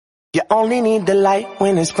You only need the light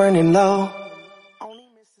when it's burning low.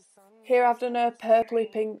 Here I've done a purpley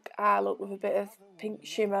pink eye look with a bit of pink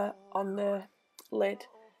shimmer on the lid.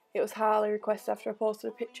 It was highly requested after I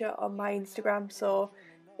posted a picture on my Instagram, so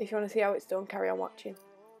if you want to see how it's done, carry on watching.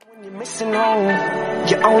 When you're missing home,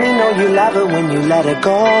 you only know you love her when you let her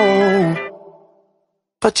go.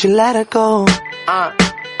 But you let her go.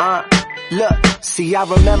 Look, see, I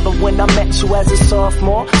remember when I met you as a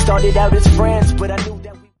sophomore. Started out as friends, but I knew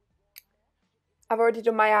that I've already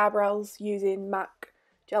done my eyebrows using MAC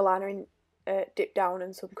gel liner in Dip Down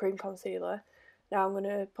and some cream concealer. Now I'm going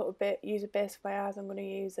to use a base for my eyes. I'm going to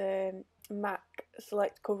use MAC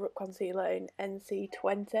Select Cover Up Concealer in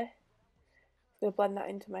NC20. I'm going to blend that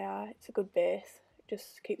into my eye. It's a good base. It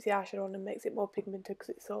just keeps the eyeshadow on and makes it more pigmented because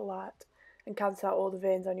it's so light and cancels out all the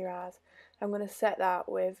veins on your eyes. I'm going to set that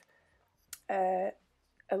with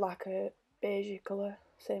like a beige colour,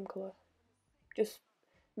 same colour. Just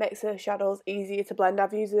makes the shadows easier to blend.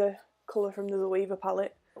 I've used a colour from the Weaver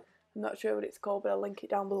palette. I'm not sure what it's called, but I'll link it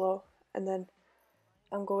down below. And then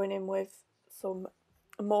I'm going in with some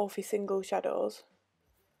Morphe single shadows.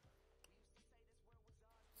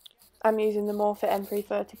 I'm using the Morphe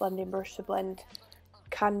M330 blending brush to blend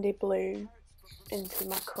Candy Bloom into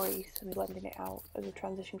my crease and blending it out as a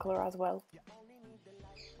transition colour as well.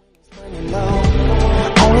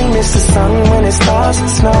 only miss the sun when it starts to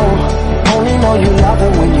snow. Only know you love her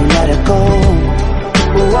when you let her go.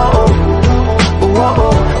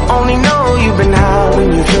 Only know you've been high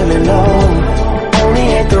when you're feeling low. Only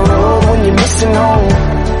hit the road when you're missing home.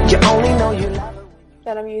 You only know you love her.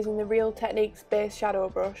 Then I'm using the Real Techniques base shadow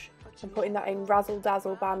brush and putting that in Razzle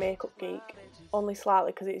Dazzle by Makeup Geek, only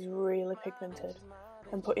slightly because it's really pigmented,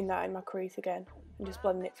 and putting that in my crease again and just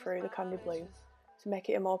blending it through the Candy Bloom to make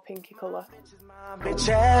it a more pinky colour.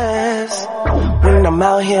 Bitches. When I'm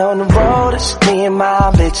out here on the road, it's me and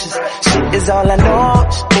my bitches. Shit is all I know,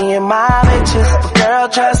 it's me and my bitches. But girl,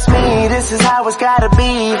 trust me, this is how it's gotta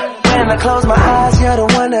be. When I close my eyes, you're the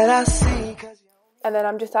one that I see. And then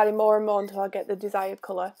I'm just adding more and more until I get the desired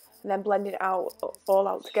colour, and then blending it out all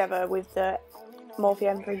out together with the Morphe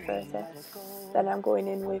M330. Then I'm going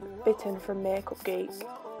in with Bitten from Makeup Geek.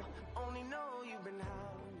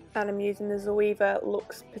 And I'm using the Weaver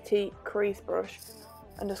Luxe Petite Crease Brush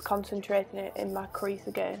and just concentrating it in my crease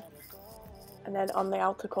again. And then on the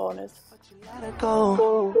outer corners.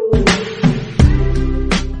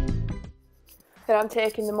 Then I'm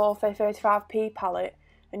taking the Morphe 35P palette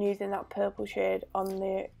and using that purple shade on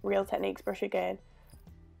the Real Techniques brush again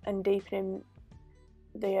and deepening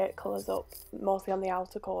the colours up, mostly on the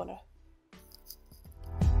outer corner.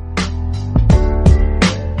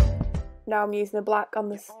 Now I'm using the black from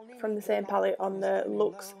the same palette on the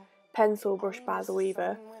Luxe Pencil Brush by the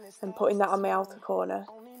Weaver and putting that on my outer corner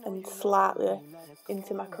and slightly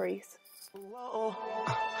into my crease.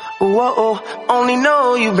 Only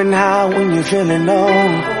know you've been high when you're feeling low.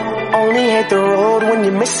 Only hit the road when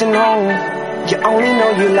you're missing home. You only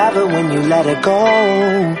know you love her when you let her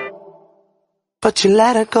go. But you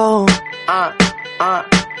let her go.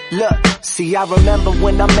 Look, see, I remember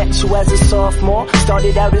when I met you as a sophomore.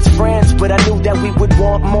 Started out as friends, but I knew that we would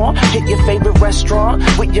want more. Hit your favorite restaurant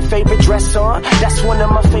with your favorite dress on. That's one of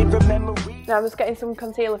my favorite memories. Now I'm just getting some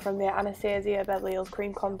concealer from the Anastasia Beverly Hills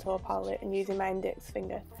Cream Contour palette and using my index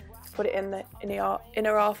finger to put it in the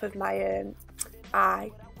inner half of my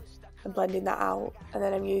eye and blending that out. And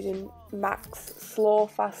then I'm using MAC's Slow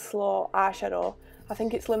Fast Slow eyeshadow. I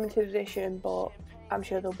think it's limited edition, but I'm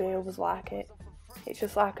sure there'll be others like it. It's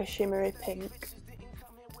just like a shimmery pink.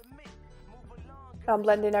 I'm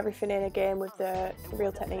blending everything in again with the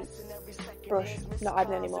Real Techniques brush, not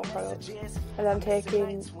adding any more product. And I'm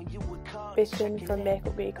taking Bitten from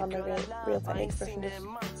Makeup Geek on the Real Techniques brush and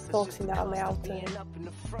just focusing that on my outer,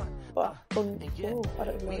 I don't know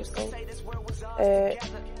what it's called,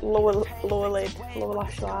 lower lid, lower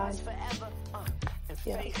lash line.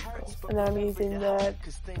 Yeah, that's cool. And then I'm using the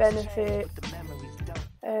Benefit,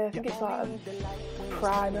 I think it's like a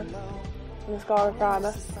primer, a mascara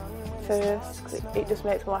primer first, because it just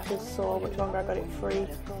makes my lashes so much longer. I got it free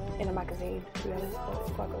in a magazine, to be honest, but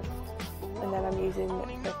it's quite good. And then I'm using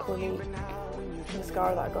the Clinique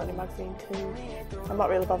mascara that I got in a magazine too. I'm not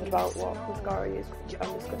really bothered about what mascara I use, because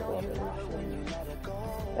I'm just going to go over the lashes.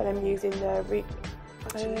 Then I'm using the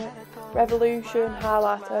Revolution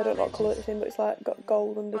highlighter. I don't know what colour it's in, but it's like got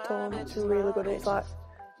gold undertone. It's really good. It's like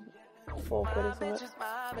 £4 or something.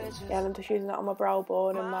 Yeah, and I'm just using that on my brow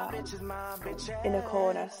bone and my inner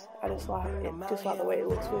corner. I just like the way it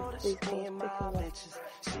looks with these colours particularly.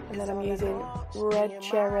 And then I'm using Red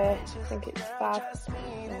Cherry, I think it's Fab,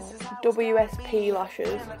 WSP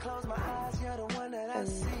lashes, and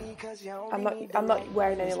I'm not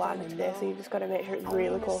wearing any liner today, so you've just got to make sure it's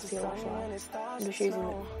really close to your lash line. I'm just using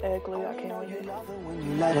glue that came with it. When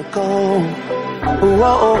you let it go,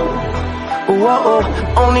 whoa,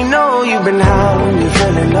 only know you've been high when you're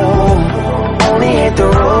feeling low. Only hit the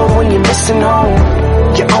road when you're missing home.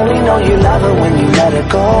 You only know you love her when you let her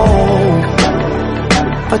go.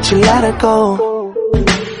 But you let her go.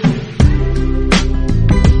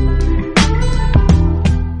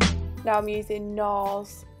 Now I'm using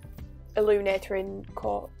NARS Illuminator in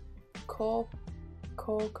Cabana,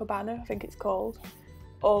 I think it's called,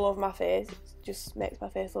 all over my face. It just makes my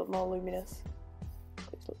face look more luminous.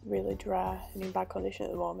 It's really dry and in bad condition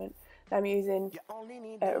at the moment. Now I'm using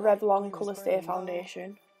Revlon Colour Stay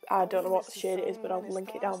Foundation. I don't know what shade it is, but I'll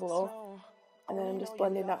link it down below. And then I'm just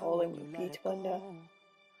blending that all in with a beauty blender.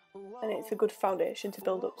 And it's a good foundation to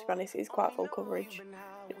build up, to be honest. It's quite full coverage.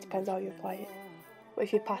 It depends how you apply it. But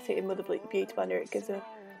if you pat it in with a beauty blender, it gives a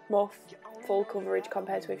more full coverage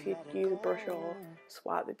compared to if you use a brush or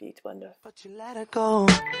swipe the beauty blender. But you let her go.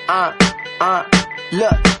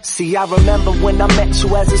 Look, see, I remember when I met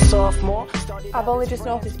you as a sophomore. I've only just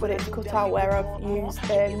noticed, but it's cut out where I've used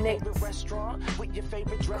NYX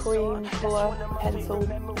cream colour pencil. I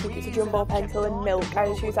think it's a jumbo pencil in milk. I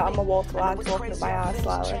just use that on my waterline to open up my eyes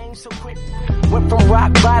slightly. Went from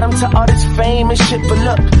rock bottom to all this fame and shit, but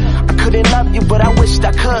look, I couldn't love you, but I wished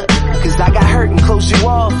I could. Cause I got hurt and closed you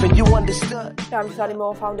off and you understood. Now I'm just adding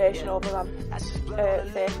more foundation over my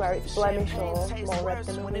face where it's blemished or more red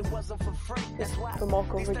than others. Just for more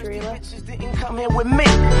coverage, really. Didn't come here with me.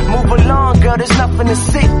 Move along, girl, there's nothing to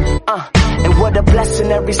see. And what a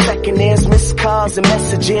blessing every second is. Missed calls and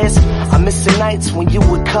messages. I miss the nights when you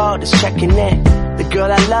would call, just checking in. The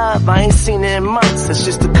girl I love, I ain't seen her in months. That's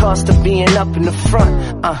just the cost of being up in the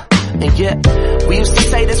front. And yet, we used to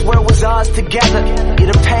say this world was ours together.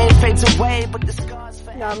 Yeah, the pain fades away, but the scars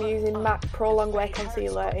forever. Now I'm using MAC Pro Longwear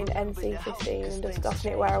Concealer in NC15 and just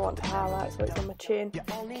dotting it where I want to highlight, so it's on my chin,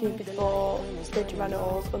 cupid's bow, bridge of my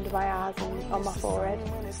nose, under my eyes and on my forehead.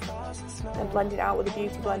 Then blend it out with a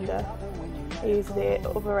beauty blender. I use the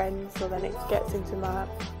other end so then it gets into my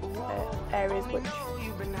areas which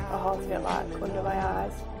are hard to get, like under my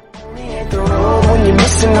eyes. Hit the road when you're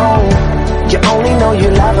missing home. You only know you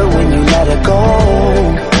love her when you let her go.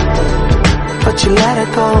 But you let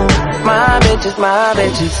her go. My bitches, my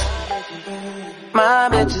bitches. My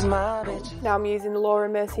bitches, my bitches. Now I'm using the Laura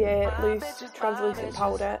Mercier loose translucent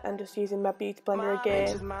powder and just using my beauty blender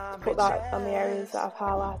again to put that on the areas that I've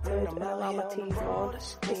highlighted and around my T-zone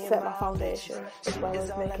to set my foundation as well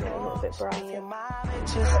as making it a little bit brighter.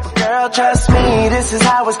 Girl, trust me, this is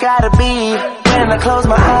how it's gotta be. When I close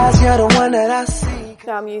my eyes, you're the one that I see.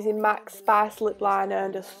 Now I'm using MAC Spice lip liner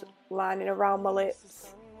and just lining around my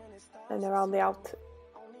lips and around the outer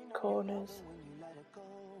corners.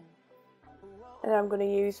 And I'm going to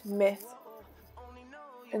use Myth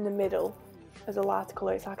in the middle as a lighter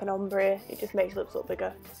colour. It's like an ombre, it just makes lips look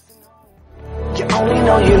bigger. You only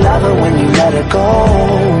know you love her when you let her go.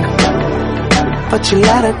 But you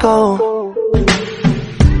let her go.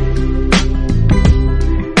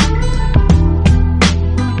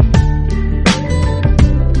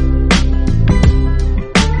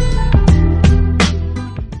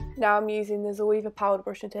 Now I'm using the Zoeva powder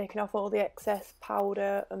brush and taking off all the excess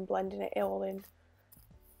powder and blending it all in.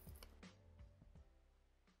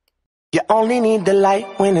 You only need the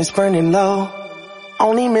light when it's burning low.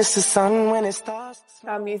 Only miss the sun when it starts.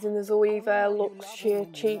 I'm using the Zoeva Luxe Sheer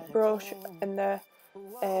Cheek brush and the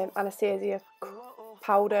Anastasia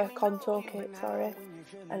powder contour kit,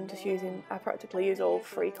 and just using, I practically use all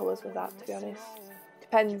three colours with that, to be honest.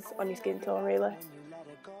 Depends on your skin tone really.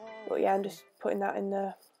 But yeah, I'm just putting that in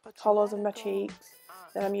the hollows of my cheeks.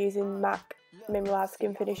 Then I'm using MAC Mineralized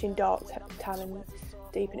Skin Finishing Dark Tan and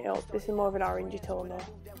deepen it up. This is more of an orangey tone though.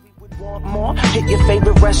 Want more? Hit your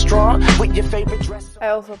favourite restaurant with your favourite dress. I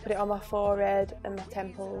also put it on my forehead and my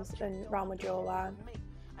temples and round my jawline,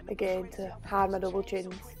 again to hide my double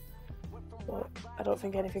chins, but I don't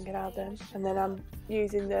think anything can hide them. And then I'm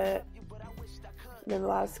using the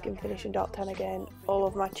Mineralized Skin Finishing Dark Tan again all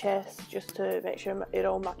over my chest, just to make sure it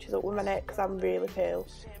all matches up with my neck because I'm really pale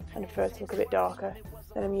and I prefer to look a bit darker.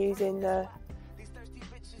 Then I'm using the,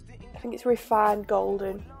 I think it's Refined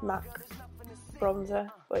Golden MAC bronzer,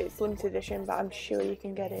 but it's limited edition, but I'm sure you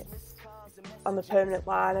can get it on the permanent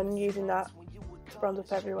line. I'm using that to bronze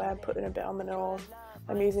up everywhere. I'm putting a bit on my nose.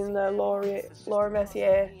 I'm using the Laura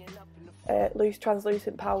Mercier loose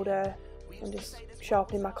translucent powder and just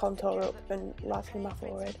sharpening my contour up and lightening my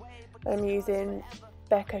forehead. And I'm using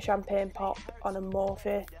Becca Champagne Pop on a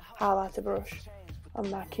Morphe highlighter brush on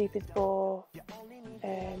my cupid's bow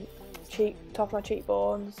top of my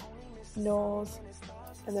cheekbones, nose,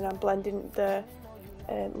 and then I'm blending the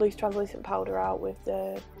loose translucent powder out with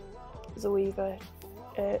the Zoeva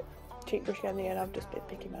cheek brush again, and I've just been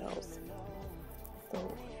picking my nose.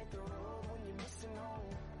 So.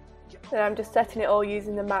 Then I'm just setting it all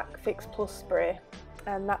using the MAC Fix Plus spray,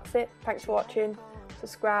 and that's it. Thanks for watching.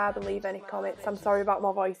 Subscribe and leave any comments. I'm sorry about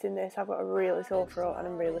my voice in this. I've got a really sore throat and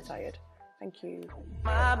I'm really tired. Thank you.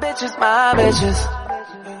 My bitches, my bitches.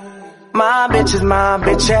 My bitches, my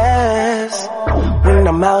bitches. When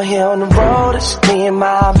I'm out here on the road, it's me and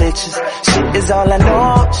my bitches. Shit is all I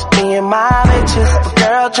know, it's me and my bitches. But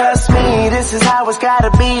girl, trust me, this is how it's gotta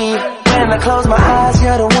be. When I close my eyes,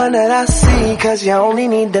 you're the one that I see. Cause you only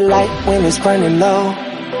need the light when it's burning low.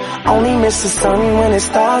 Only miss the sun when it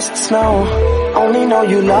starts to snow. Only know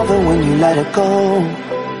you love her when you let her go.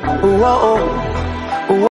 Ooh, oh, oh.